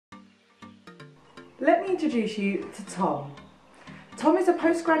Let me introduce you to Tom. Tom is a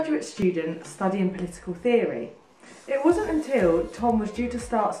postgraduate student studying political theory. It wasn't until Tom was due to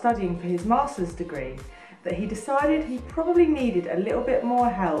start studying for his master's degree that he decided he probably needed a little bit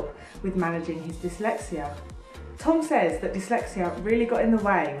more help with managing his dyslexia. Tom says that dyslexia really got in the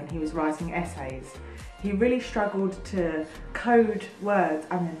way when he was writing essays. He really struggled to code words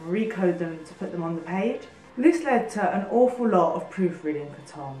and then recode them to put them on the page. This led to an awful lot of proofreading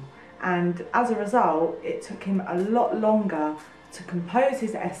for Tom, and as a result it took him a lot longer to compose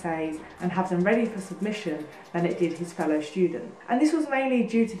his essays and have them ready for submission than it did his fellow students. And this was mainly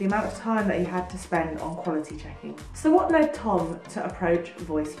due to the amount of time that he had to spend on quality checking. So what led Tom to approach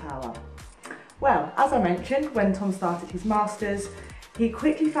Voice Power? Well, as I mentioned, when Tom started his masters, he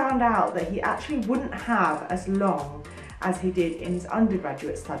quickly found out that he actually wouldn't have as long as he did in his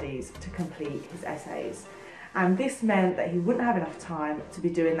undergraduate studies to complete his essays. And this meant that he wouldn't have enough time to be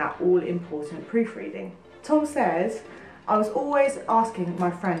doing that all-important proofreading. Tom says, I was always asking my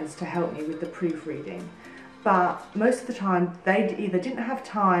friends to help me with the proofreading, but most of the time they either didn't have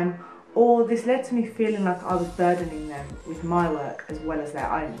time, or this led to me feeling like I was burdening them with my work as well as their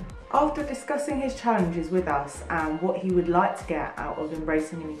own. After discussing his challenges with us and what he would like to get out of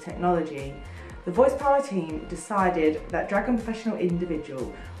embracing new technology, the Voice Power team decided that Dragon Professional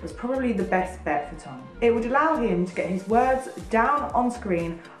Individual was probably the best bet for Tom. It would allow him to get his words down on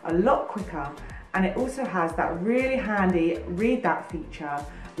screen a lot quicker, and it also has that really handy read that feature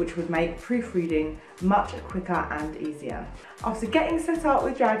which would make proofreading much quicker and easier. After getting set up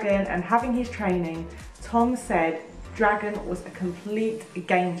with Dragon and having his training, Tom said Dragon was a complete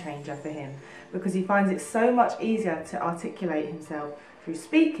game changer for him because he finds it so much easier to articulate himself through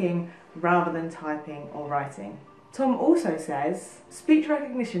speaking rather than typing or writing. Tom also says, speech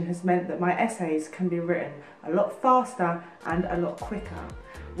recognition has meant that my essays can be written a lot faster and a lot quicker,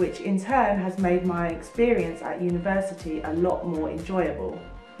 which in turn has made my experience at university a lot more enjoyable.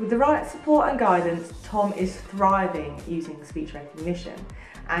 With the right support and guidance, Tom is thriving using speech recognition,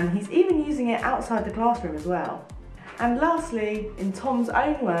 and he's even using it outside the classroom as well. And lastly, in Tom's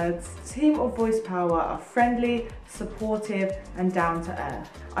own words, the team of Voice Power are friendly, supportive and down to earth.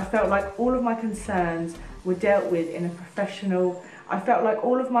 I felt like all of my concerns were dealt with in a professional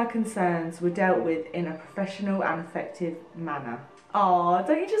and effective manner. Aw,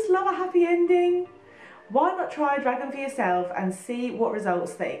 don't you just love a happy ending? Why not try Dragon for yourself and see what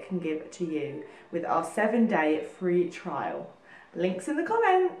results that it can give to you with our 7-day free trial. Links in the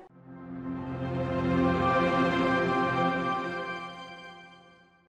comment.